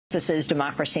This is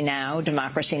Democracy Now!,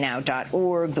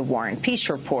 democracynow.org, The War and Peace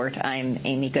Report. I'm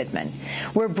Amy Goodman.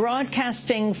 We're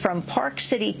broadcasting from Park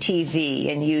City TV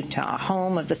in Utah,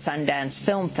 home of the Sundance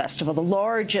Film Festival, the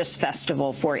largest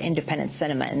festival for independent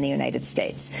cinema in the United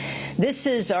States. This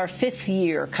is our 5th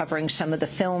year covering some of the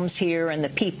films here and the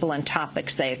people and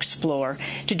topics they explore.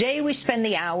 Today we spend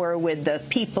the hour with the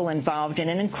people involved in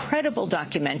an incredible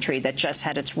documentary that just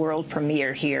had its world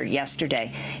premiere here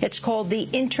yesterday. It's called The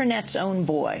Internet's Own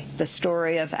Boy: The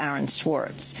Story of Aaron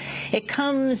Swartz. It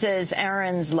comes as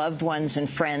Aaron's loved ones and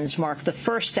friends mark the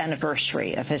 1st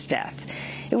anniversary of his death.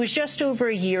 It was just over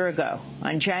a year ago,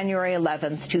 on January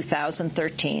 11th,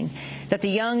 2013, that the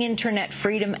young Internet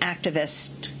freedom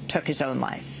activist took his own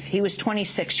life. He was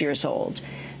 26 years old.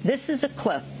 This is a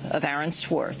clip of Aaron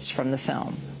Swartz from the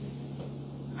film.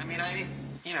 I mean, I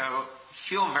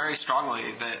feel very strongly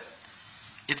that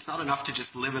it's not enough to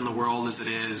just live in the world as it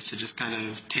is, to just kind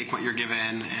of take what you're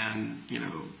given and,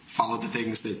 follow the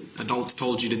things that adults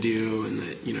told you to do and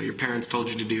that, your parents told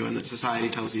you to do and that society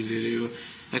tells you to do.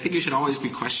 I think you should always be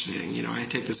questioning. I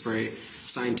take this very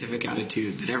scientific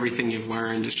attitude that everything you've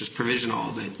learned is just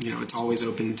provisional, that, it's always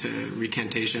open to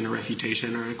recantation or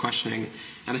refutation or questioning.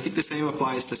 And I think the same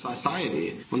applies to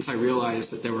society. Once I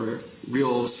realized that there were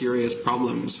real serious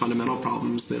problems, fundamental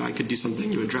problems that I could do something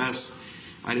to address,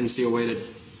 I didn't see a way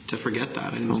to forget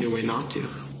that. I didn't see a way not to.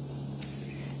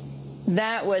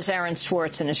 That was Aaron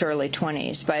Swartz in his early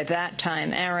 20s. By that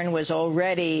time, Aaron was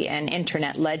already an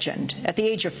Internet legend. At the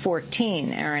age of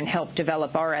 14, Aaron helped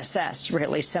develop RSS,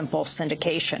 really simple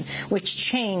syndication, which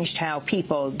changed how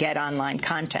people get online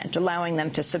content, allowing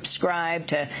them to subscribe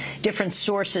to different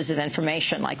sources of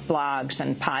information like blogs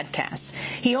and podcasts.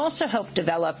 He also helped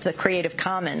develop the Creative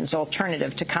Commons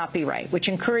alternative to copyright, which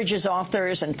encourages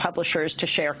authors and publishers to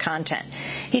share content.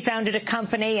 He founded a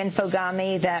company,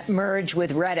 Infogami, that merged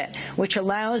with Reddit, which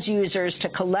allows users to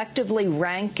collectively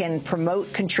rank and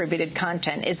promote contributed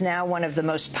content, is now one of the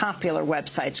most popular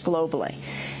websites globally.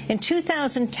 In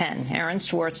 2010, Aaron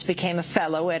Swartz became a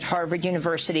fellow at Harvard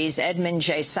University's Edmund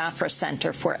J. Safra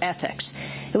Center for Ethics.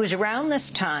 It was around this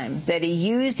time that he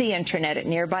used the Internet at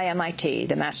nearby MIT,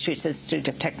 the Massachusetts Institute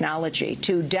of Technology,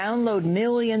 to download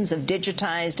millions of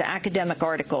digitized academic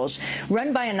articles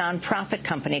run by a nonprofit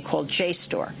company called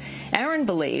JSTOR. Aaron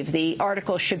believed the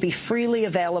articles should be freely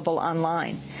available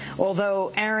online.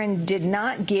 Although Aaron did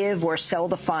not give or sell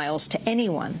the files to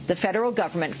anyone, the federal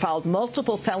government filed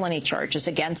multiple felony charges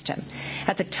against him.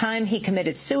 At the time he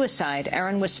committed suicide,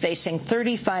 Aaron was facing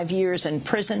 35 years in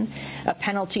prison, a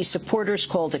penalty supporters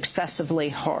called excessively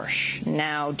harsh.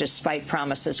 Now, despite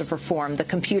promises of reform, the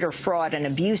Computer Fraud and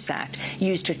Abuse Act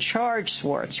used to charge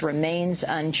Swartz remains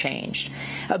unchanged.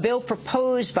 A bill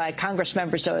proposed by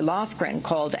Congressmember Zoe Lofgren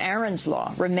called Aaron's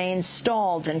Law remains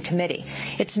stalled in committee.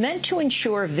 It's meant to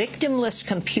ensure victimless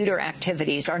computer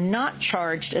activities are not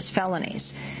charged as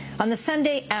felonies. On the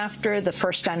Sunday after the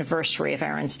 1st anniversary of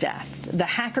Aaron's death, the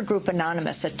hacker group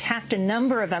Anonymous attacked a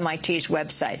number of MIT's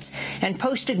websites and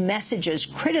posted messages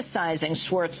criticizing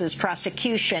Swartz's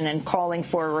prosecution and calling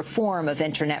for a reform of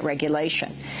Internet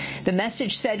regulation. The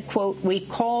message said, quote, "We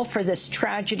call for this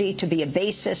tragedy to be a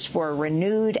basis for a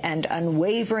renewed and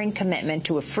unwavering commitment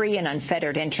to a free and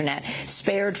unfettered Internet,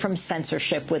 spared from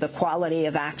censorship with equality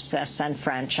of access and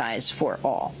franchise for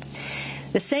all."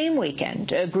 The same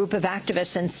weekend, a group of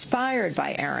activists inspired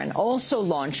by Aaron also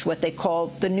launched what they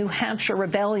called the New Hampshire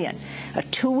Rebellion, a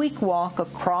 2-week walk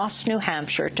across New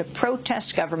Hampshire to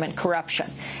protest government corruption.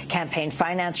 Campaign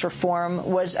finance reform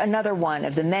was another one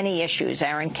of the many issues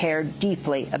Aaron cared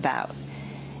deeply about.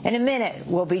 In a minute,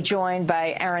 we'll be joined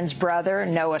by Aaron's brother,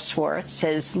 Noah Swartz,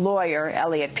 his lawyer,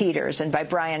 Elliot Peters, and by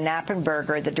Brian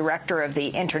Knappenberger, the director of The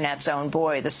Internet's Own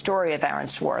Boy: The Story of Aaron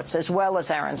Swartz, as well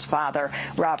as Aaron's father,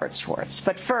 Robert Swartz.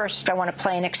 But first, I want to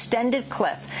play an extended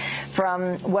clip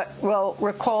from what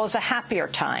recalls a happier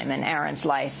time in Aaron's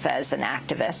life as an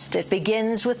activist. It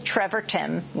begins with Trevor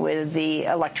Timm with the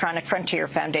Electronic Frontier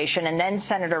Foundation and then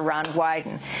Senator Ron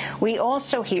Wyden. We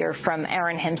also hear from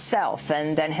Aaron himself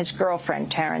and then his girlfriend,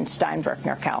 Taryn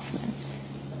Steinbruckner-Kaufman.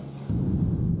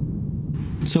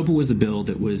 SOPA was the bill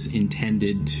that was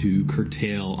intended to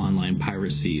curtail online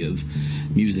piracy of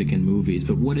music and movies,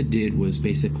 but what it did was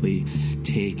basically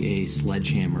take a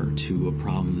sledgehammer to a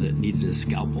problem that needed a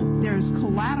scalpel. There's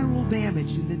collateral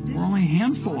damage. We're only a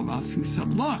handful of us who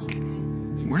said, look,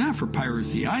 we're not for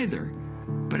piracy either,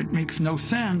 but it makes no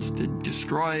sense to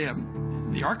destroy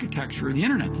the architecture of the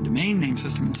Internet, the domain name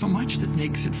system, and so much that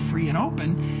makes it free and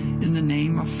open in the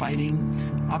name of fighting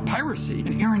piracy.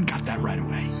 And Aaron got that right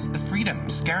away. The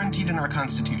freedoms guaranteed in our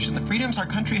Constitution, the freedoms our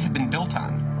country had been built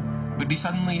on, would be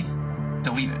suddenly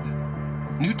deleted.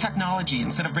 New technology,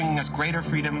 instead of bringing us greater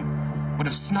freedom, would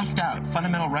have snuffed out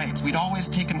fundamental rights we'd always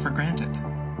taken for granted.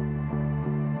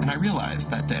 And I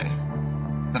realized that day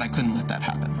that I couldn't let that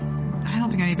happen. I don't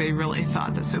think anybody really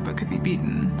thought that SOPA could be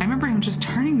beaten. I remember him just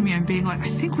turning to me and being like, I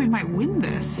think we might win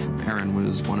this. Aaron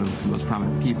was one of the most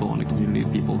prominent people in a community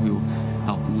of people who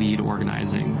helped lead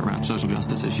organizing around social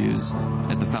justice issues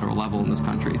at the federal level in this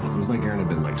country. It was like Aaron had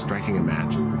been striking a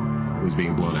match and it was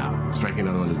being blown out. Striking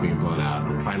another one was being blown out.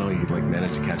 And finally he'd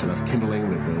managed to catch enough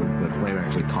kindling that the flame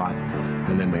actually caught,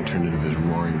 and then they turned into this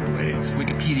roaring blaze.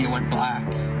 Wikipedia went black,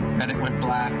 Reddit went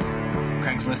black,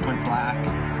 Craigslist went black.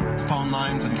 The phone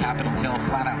lines on Capitol Hill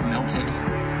flat out melted.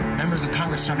 Members of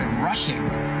Congress started rushing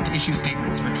to issue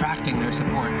statements retracting their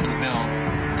support for the bill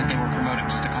that they were promoting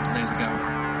just a couple days ago.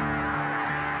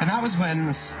 And that was when,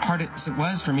 as hard as it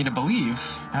was for me to believe,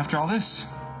 after all this,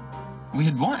 we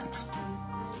had won.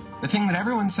 The thing that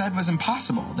everyone said was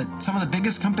impossible, that some of the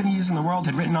biggest companies in the world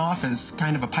had written off as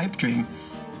kind of a pipe dream,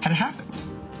 had happened.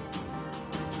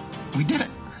 We did it.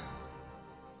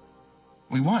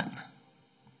 We won.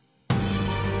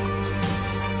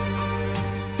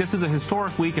 This is a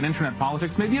historic week in internet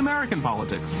politics, maybe American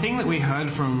politics. The thing that we heard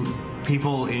from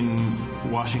people in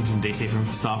Washington, D.C., from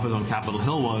staffers on Capitol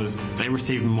Hill was they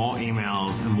received more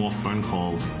emails and more phone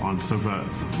calls on Super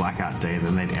Blackout Day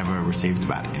than they'd ever received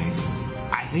about anything.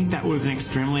 I think that was an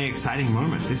extremely exciting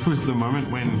moment. This was the moment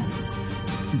when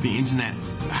the internet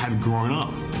had grown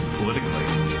up politically.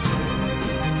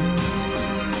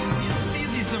 It's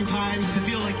easy sometimes to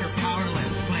feel like you're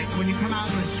powerless, like when you come out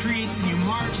in the streets and you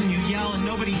march and you yell and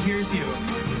nobody hears you.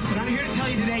 But I'm here to tell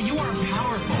you today, you are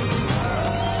powerful.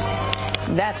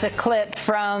 That's a clip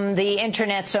from the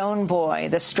Internet's own boy,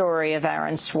 the story of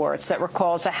Aaron Swartz, that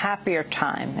recalls a happier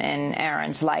time in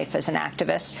Aaron's life as an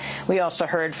activist. We also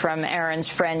heard from Aaron's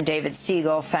friend David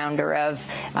Siegel, founder of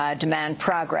Demand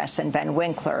Progress, and Ben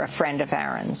Winkler, a friend of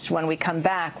Aaron's. When we come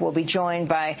back, we'll be joined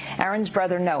by Aaron's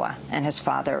brother Noah and his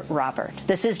father Robert.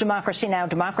 This is Democracy Now!,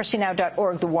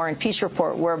 democracynow.org, The War and Peace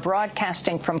Report. We're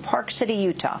broadcasting from Park City,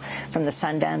 Utah, from the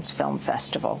Sundance Film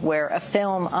Festival, where a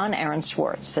film on Aaron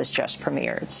Swartz has just premiered.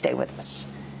 Stay with us.